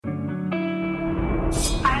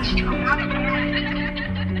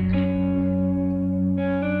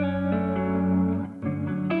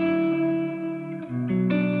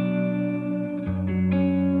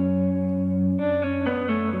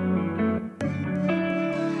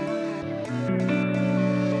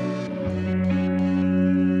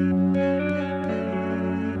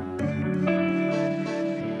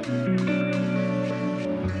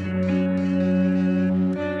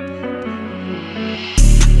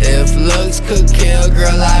looks could kill,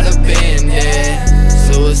 girl, I'd have been there.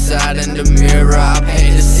 Suicide in the mirror, I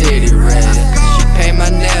paint the city red. She paint my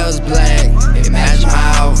nails black, it match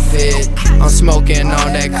my outfit. I'm smoking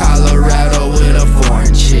on that Colorado with a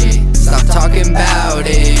foreign chick. Stop talking about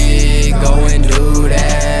it, go and do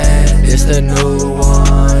that. It's the new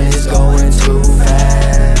one, it's going too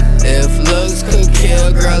fast. If looks could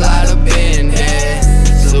kill, girl, I'd have been there.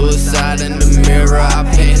 Suicide in the mirror, I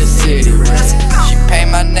paint the city red. She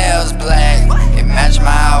paint my nails black, it match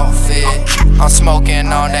my outfit. I'm smoking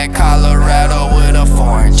on that Colorado with a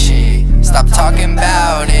foreign chick. Stop talking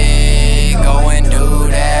about it, go and do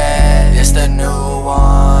that. It's the new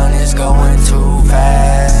one, it's going too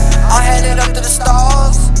fast. I'm headed up to the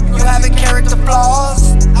stars, you having character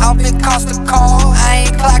flaws. Outfit cost a call, I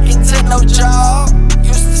ain't clocking to no job.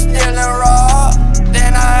 Used to steal and rob,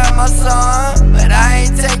 then I had my son. But I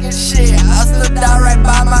ain't taking shit, I slipped out right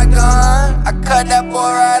by my gun. I cut that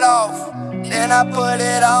boy right off, then I put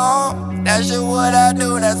it on. That's just what I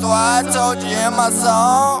do, that's why I told you in my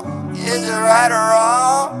song. Is it right or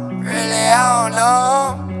wrong? Really, I don't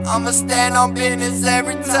know. I'ma stand on business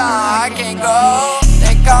every time, I can't go.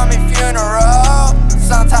 They call me funeral,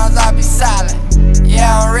 sometimes I be silent.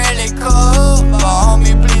 Yeah, I'm really cool, but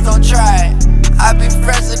homie, please don't try it. I be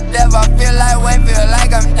fresh to death, I feel like Wayne, feel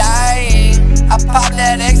like I'm dying. I pop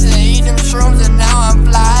that X and eat them shrooms and now I'm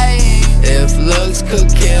flying. If looks could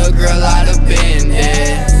kill, girl, I'd have been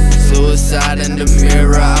there. Suicide in the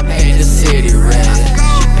mirror, I paint the city red.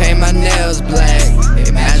 She paint my nails black,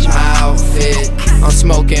 it match my outfit. I'm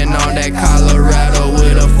smoking on that Colorado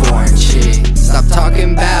with a foreign chick. Stop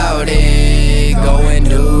talking about it, go and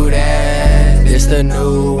do that. It's the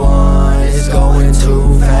new one, it's going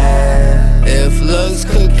too fast. If looks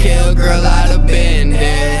could kill, girl, I'd have been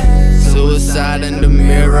there. Suicide in the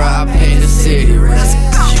mirror, I paint the city red.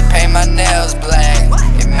 She paint my nails black,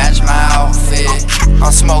 it match my outfit.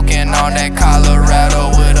 I'm smoking on that Colorado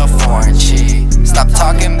with a foreign chick. Stop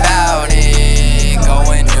talking about it,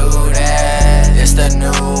 go and do that. It's the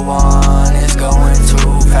new one, it's going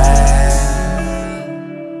too fast.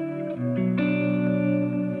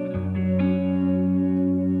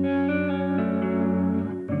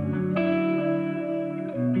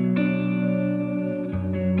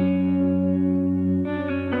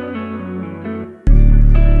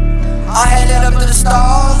 I'm headed up to the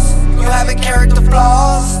stars, you having character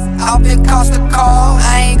flaws. Outfit cost a call,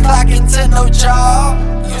 I ain't clocking to no job.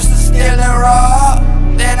 Used to steal and rob.